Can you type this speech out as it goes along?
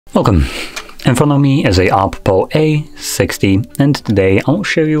Welcome! In front of me is a OPPO A60, and today I'll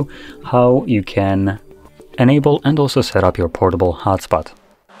show you how you can enable and also set up your portable hotspot.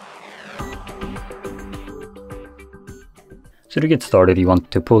 So to get started, you want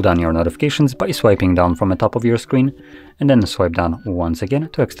to pull down your notifications by swiping down from the top of your screen, and then swipe down once again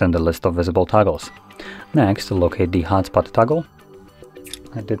to extend the list of visible toggles. Next, locate the hotspot toggle.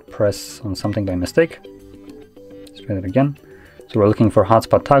 I did press on something by mistake. Let's try that again. So we're looking for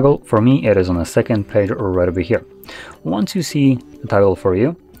hotspot toggle. For me, it is on the second page right over here. Once you see the toggle for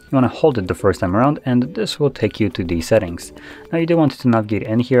you, you want to hold it the first time around, and this will take you to the settings. Now you do want to navigate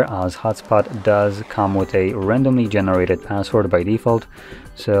in here, as hotspot does come with a randomly generated password by default,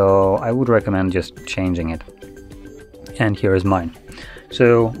 so I would recommend just changing it. And here is mine.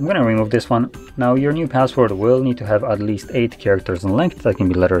 So I'm going to remove this one. Now your new password will need to have at least 8 characters in length. That can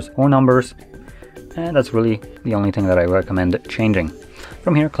be letters or numbers. And that's really the only thing that I recommend changing.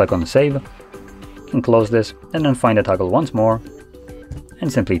 From here, click on Save, and close this, and then find the toggle once more, and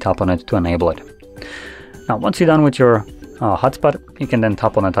simply tap on it to enable it. Now, once you're done with your hotspot, you can then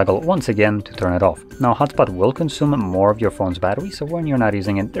tap on the toggle once again to turn it off. Now, hotspot will consume more of your phone's battery, so when you're not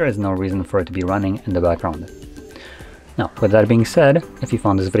using it, there is no reason for it to be running in the background. Now, with that being said, if you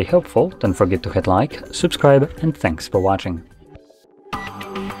found this video helpful, don't forget to hit like, subscribe, and thanks for watching.